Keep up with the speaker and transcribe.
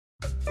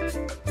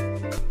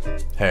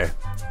Hey,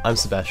 I'm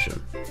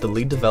Sebastian, the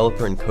lead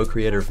developer and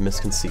co-creator of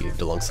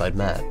Misconceived alongside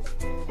Matt.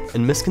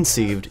 In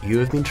Misconceived, you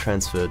have been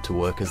transferred to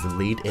work as the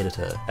lead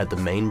editor at the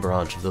main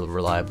branch of the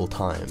Reliable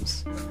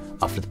Times,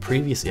 after the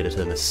previous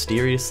editor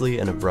mysteriously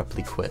and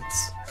abruptly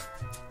quits.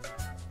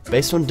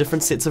 Based on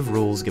different sets of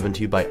rules given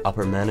to you by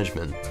upper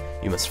management,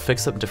 you must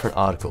fix up different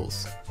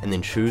articles, and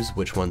then choose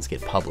which ones get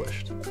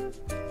published.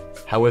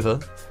 However,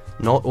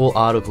 not all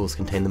articles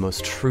contain the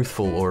most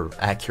truthful or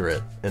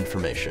accurate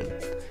information,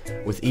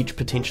 with each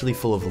potentially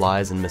full of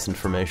lies and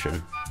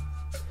misinformation.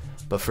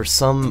 But for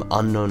some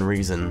unknown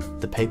reason,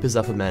 the paper's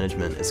upper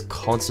management is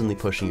constantly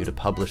pushing you to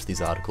publish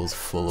these articles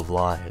full of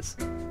lies.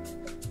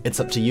 It's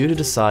up to you to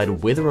decide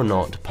whether or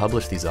not to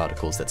publish these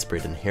articles that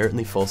spread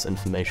inherently false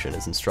information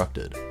as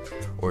instructed,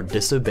 or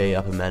disobey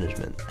upper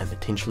management and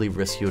potentially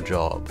risk your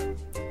job,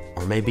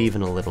 or maybe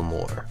even a little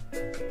more.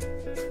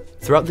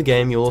 Throughout the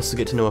game, you'll also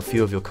get to know a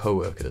few of your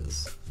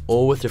co-workers,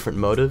 all with different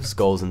motives,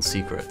 goals, and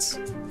secrets.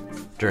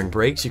 During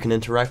breaks, you can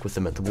interact with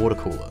them at the water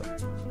cooler,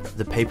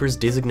 the paper's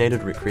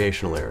designated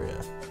recreational area.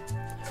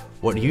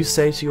 What you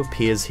say to your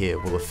peers here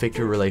will affect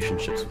your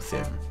relationships with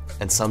them,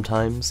 and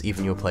sometimes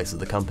even your place at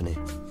the company.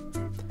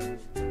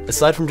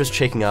 Aside from just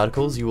checking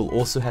articles, you will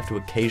also have to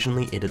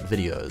occasionally edit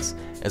videos,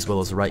 as well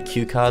as write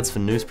cue cards for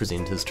news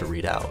presenters to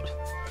read out,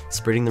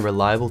 spreading the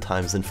Reliable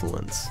Times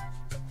influence.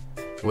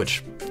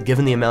 Which,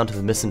 given the amount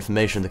of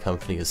misinformation the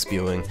company is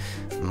spewing,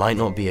 might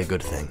not be a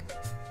good thing.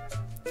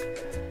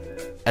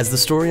 As the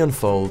story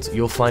unfolds,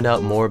 you'll find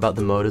out more about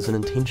the motives and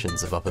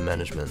intentions of upper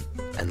management,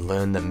 and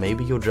learn that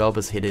maybe your job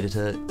as head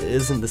editor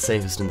isn't the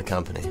safest in the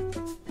company.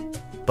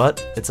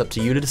 But it's up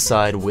to you to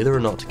decide whether or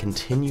not to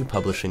continue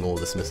publishing all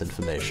this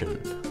misinformation,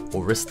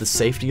 or risk the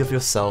safety of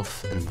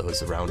yourself and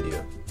those around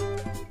you.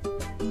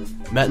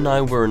 Matt and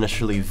I were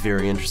initially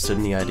very interested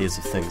in the ideas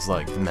of things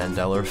like the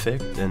Mandela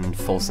effect and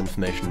false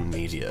information in the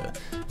media,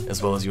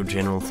 as well as your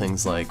general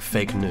things like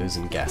fake news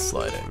and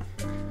gaslighting.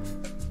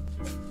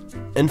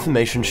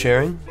 Information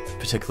sharing,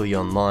 particularly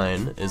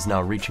online, is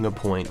now reaching a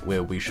point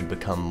where we should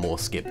become more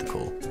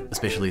skeptical,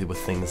 especially with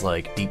things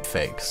like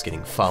deepfakes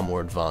getting far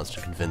more advanced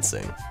and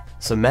convincing.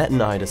 So Matt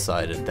and I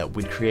decided that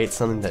we'd create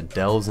something that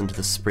delves into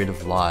the spread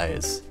of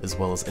lies as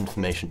well as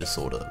information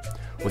disorder,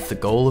 with the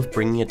goal of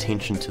bringing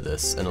attention to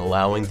this and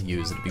allowing the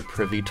user to be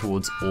privy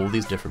towards all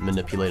these different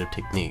manipulative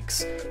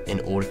techniques in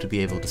order to be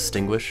able to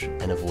distinguish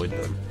and avoid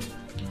them.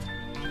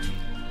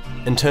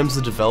 In terms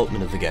of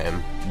development of the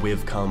game,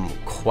 we've come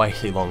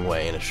quite a long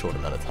way in a short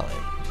amount of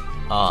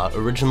time.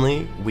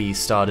 Originally, we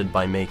started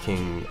by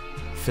making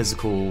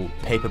physical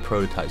paper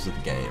prototypes of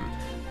the game,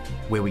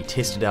 where we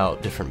tested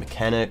out different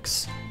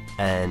mechanics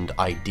and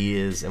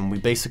ideas, and we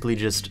basically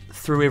just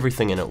threw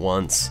everything in at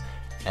once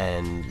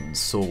and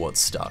saw what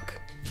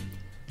stuck.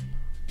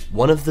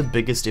 One of the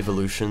biggest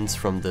evolutions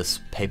from this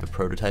paper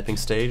prototyping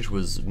stage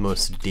was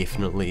most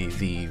definitely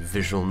the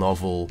visual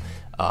novel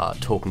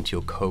talking to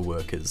your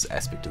co-workers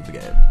aspect of the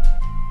game.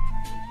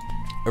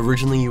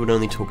 Originally you would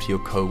only talk to your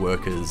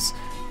co-workers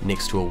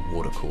next to a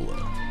water cooler,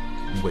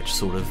 which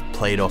sort of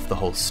played off the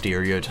whole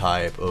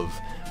stereotype of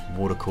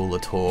water cooler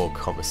talk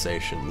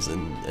conversations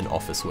in an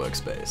office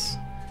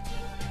workspace.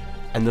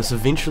 And this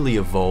eventually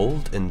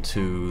evolved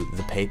into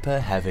the paper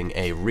having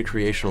a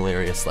recreational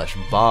area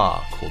 /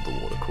 bar called the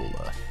water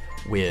cooler,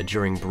 where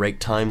during break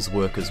times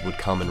workers would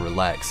come and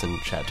relax and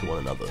chat to one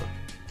another.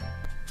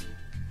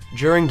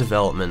 During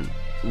development,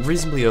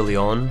 reasonably early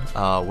on,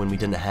 when we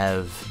didn't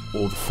have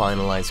all the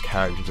finalized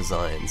character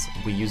designs,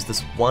 we used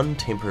this one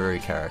temporary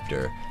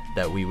character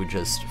that we would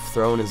just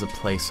throw in as a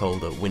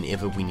placeholder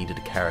whenever we needed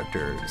a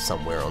character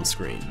somewhere on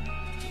screen.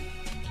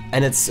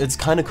 And it's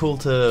kind of cool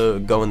to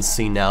go and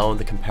see now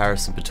the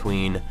comparison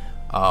between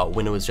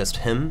when it was just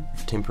him,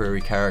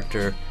 temporary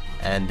character,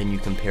 and then you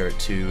compare it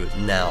to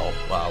now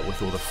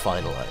with all the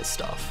finalized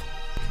stuff.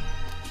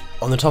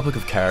 On the topic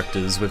of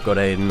characters, we've got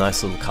a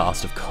nice little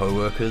cast of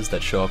co-workers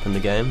that show up in the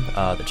game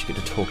that you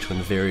get to talk to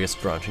in various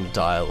branching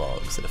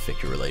dialogues that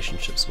affect your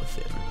relationships with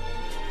them.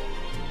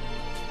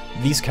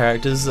 These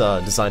characters,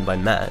 designed by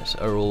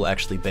Matt, are all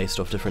actually based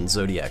off different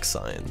zodiac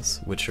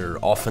signs, which are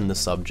often the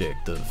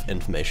subject of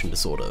information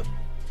disorder.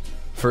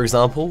 For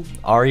example,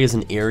 Ari is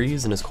an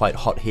Aries and is quite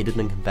hot-headed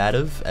and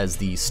combative, as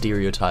the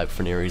stereotype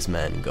for an Aries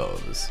man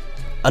goes.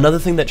 Another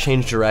thing that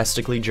changed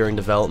drastically during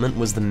development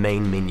was the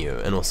main menu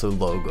and also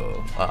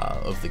logo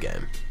of the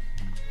game.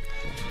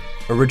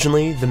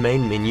 Originally, the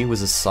main menu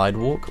was a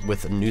sidewalk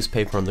with a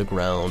newspaper on the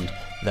ground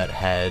that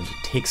had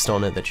text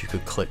on it that you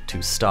could click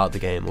to start the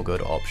game or go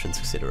to options,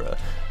 etc.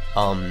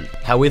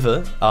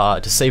 However,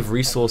 to save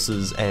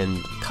resources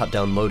and cut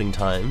down loading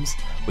times,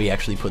 we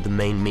actually put the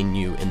main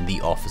menu in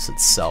the office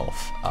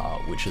itself,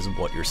 which is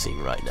what you're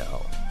seeing right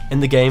now. In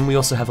the game, we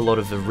also have a lot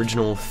of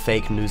original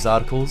fake news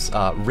articles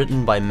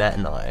written by Matt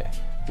and I,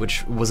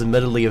 which was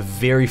admittedly a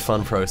very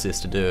fun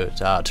process to do,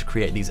 to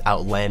create these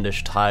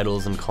outlandish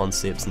titles and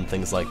concepts and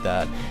things like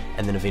that,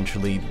 and then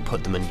eventually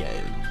put them in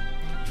game.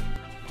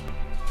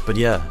 But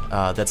yeah,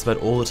 that's about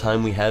all the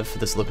time we have for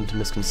this look into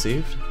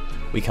Misconceived.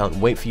 We can't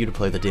wait for you to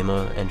play the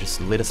demo and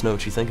just let us know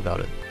what you think about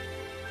it.